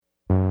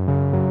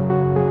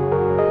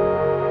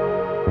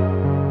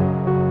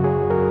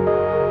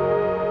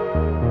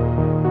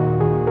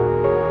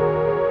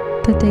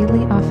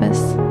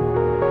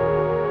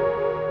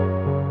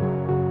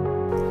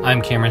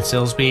I'm Cameron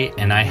Silsby,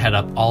 and I head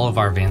up all of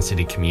our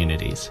Vancity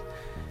communities.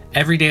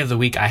 Every day of the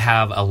week, I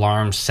have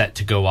alarms set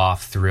to go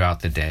off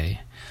throughout the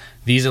day.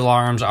 These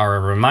alarms are a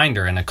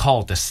reminder and a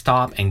call to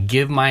stop and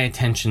give my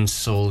attention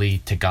solely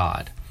to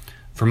God.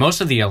 For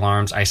most of the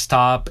alarms, I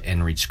stop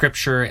and read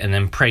scripture and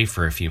then pray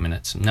for a few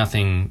minutes.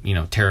 Nothing,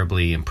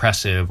 terribly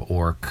impressive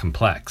or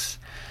complex.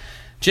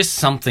 Just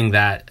something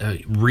that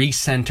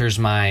recenters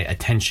my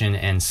attention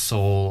and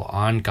soul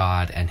on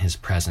God and His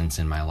presence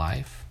in my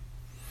life.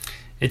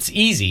 It's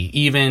easy,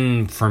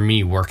 even for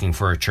me working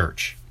for a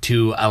church,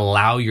 to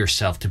allow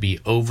yourself to be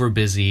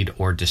overbusied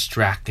or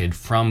distracted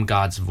from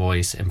God's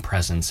voice and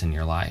presence in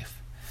your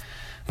life.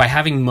 By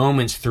having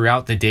moments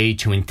throughout the day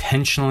to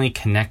intentionally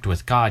connect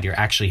with God, you're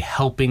actually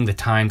helping the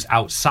times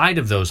outside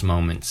of those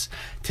moments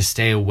to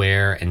stay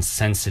aware and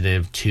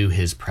sensitive to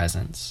His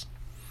presence.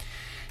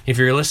 If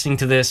you're listening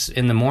to this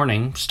in the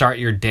morning, start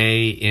your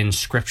day in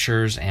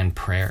scriptures and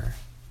prayer.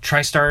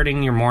 Try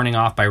starting your morning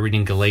off by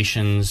reading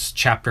Galatians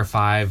chapter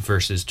 5,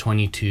 verses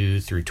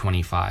 22 through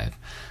 25.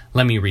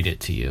 Let me read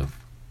it to you.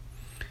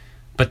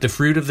 But the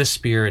fruit of the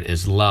Spirit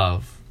is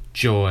love,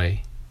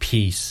 joy,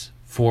 peace,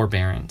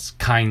 forbearance,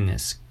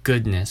 kindness,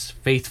 goodness,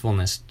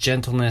 faithfulness,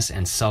 gentleness,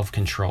 and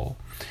self-control.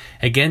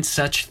 Against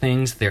such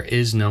things there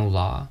is no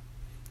law.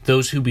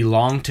 Those who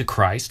belong to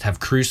Christ have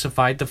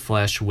crucified the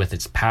flesh with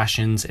its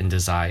passions and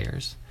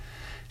desires.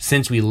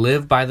 Since we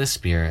live by the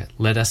Spirit,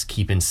 let us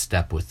keep in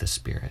step with the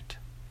Spirit.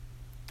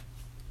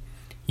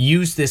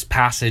 Use this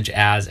passage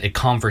as a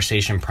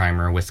conversation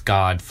primer with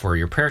God for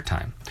your prayer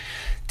time.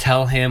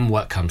 Tell Him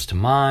what comes to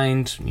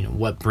mind,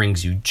 what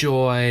brings you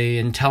joy,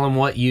 and tell Him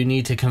what you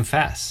need to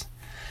confess.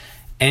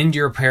 End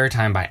your prayer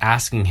time by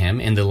asking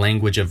Him, in the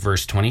language of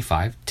verse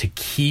 25, to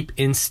keep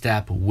in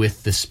step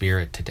with the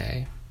Spirit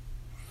today.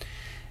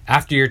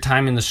 After your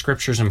time in the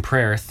scriptures and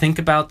prayer, think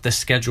about the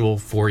schedule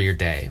for your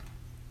day.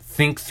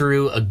 Think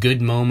through a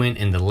good moment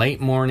in the late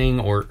morning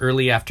or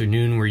early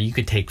afternoon where you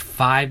could take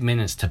 5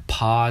 minutes to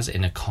pause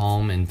in a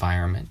calm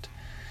environment,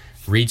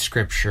 read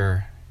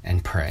scripture,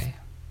 and pray.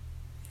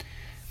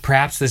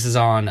 Perhaps this is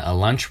on a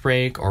lunch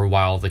break or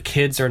while the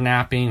kids are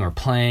napping or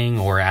playing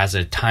or as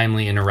a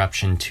timely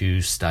interruption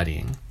to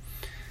studying.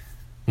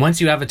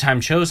 Once you have a time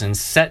chosen,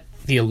 set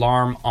the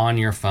alarm on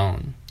your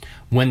phone.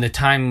 When the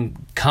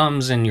time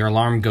comes and your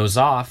alarm goes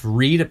off,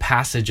 read a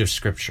passage of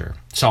scripture.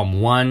 Psalm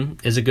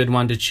 1 is a good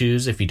one to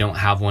choose if you don't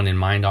have one in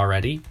mind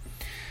already.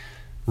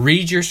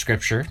 Read your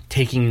scripture,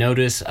 taking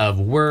notice of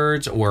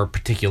words or a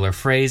particular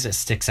phrase that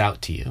sticks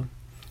out to you.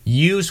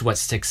 Use what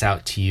sticks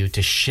out to you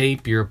to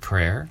shape your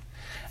prayer,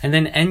 and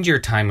then end your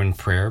time in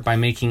prayer by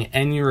making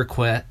any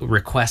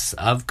requests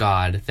of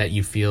God that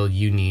you feel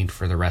you need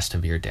for the rest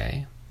of your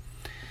day.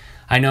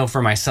 I know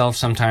for myself,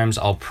 sometimes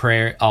I'll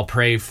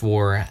pray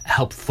for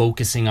help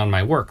focusing on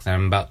my work that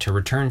I'm about to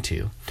return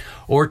to,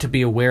 or to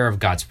be aware of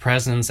God's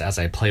presence as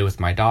I play with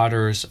my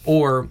daughters,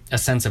 or a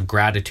sense of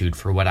gratitude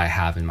for what I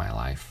have in my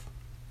life.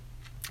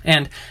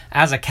 And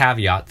as a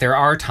caveat, there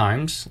are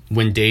times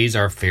when days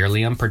are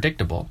fairly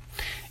unpredictable.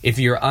 If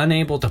you're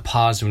unable to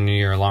pause when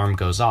your alarm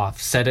goes off,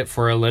 set it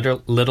for a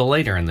little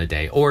later in the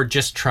day, or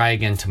just try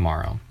again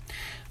tomorrow.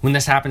 When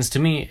this happens to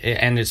me,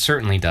 and it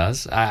certainly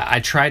does,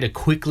 I try to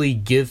quickly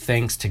give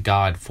thanks to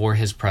God for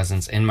His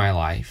presence in my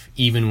life,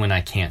 even when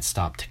I can't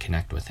stop to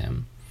connect with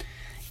Him.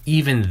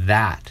 Even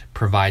that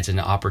provides an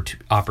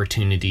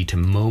opportunity to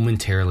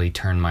momentarily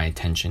turn my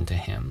attention to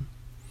Him.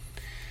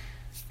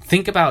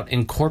 Think about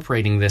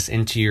incorporating this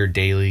into your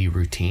daily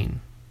routine.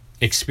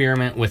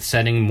 Experiment with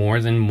setting more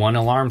than one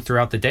alarm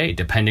throughout the day,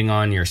 depending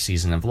on your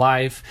season of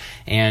life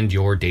and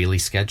your daily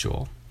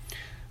schedule.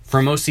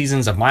 For most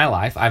seasons of my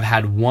life, I've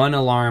had one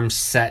alarm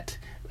set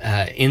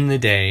in the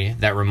day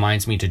that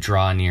reminds me to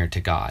draw near to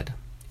God.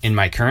 In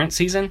my current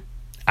season,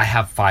 I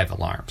have 5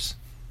 alarms.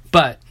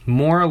 But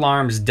more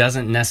alarms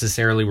doesn't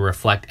necessarily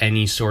reflect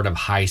any sort of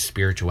high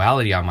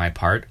spirituality on my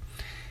part.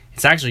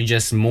 It's actually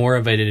just more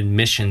of an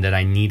admission that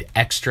I need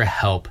extra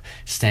help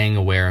staying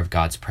aware of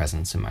God's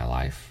presence in my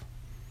life.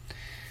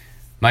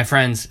 My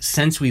friends,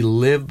 since we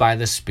live by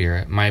the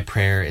Spirit, my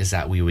prayer is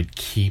that we would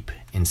keep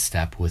in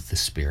step with the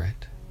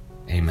Spirit.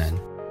 Amen.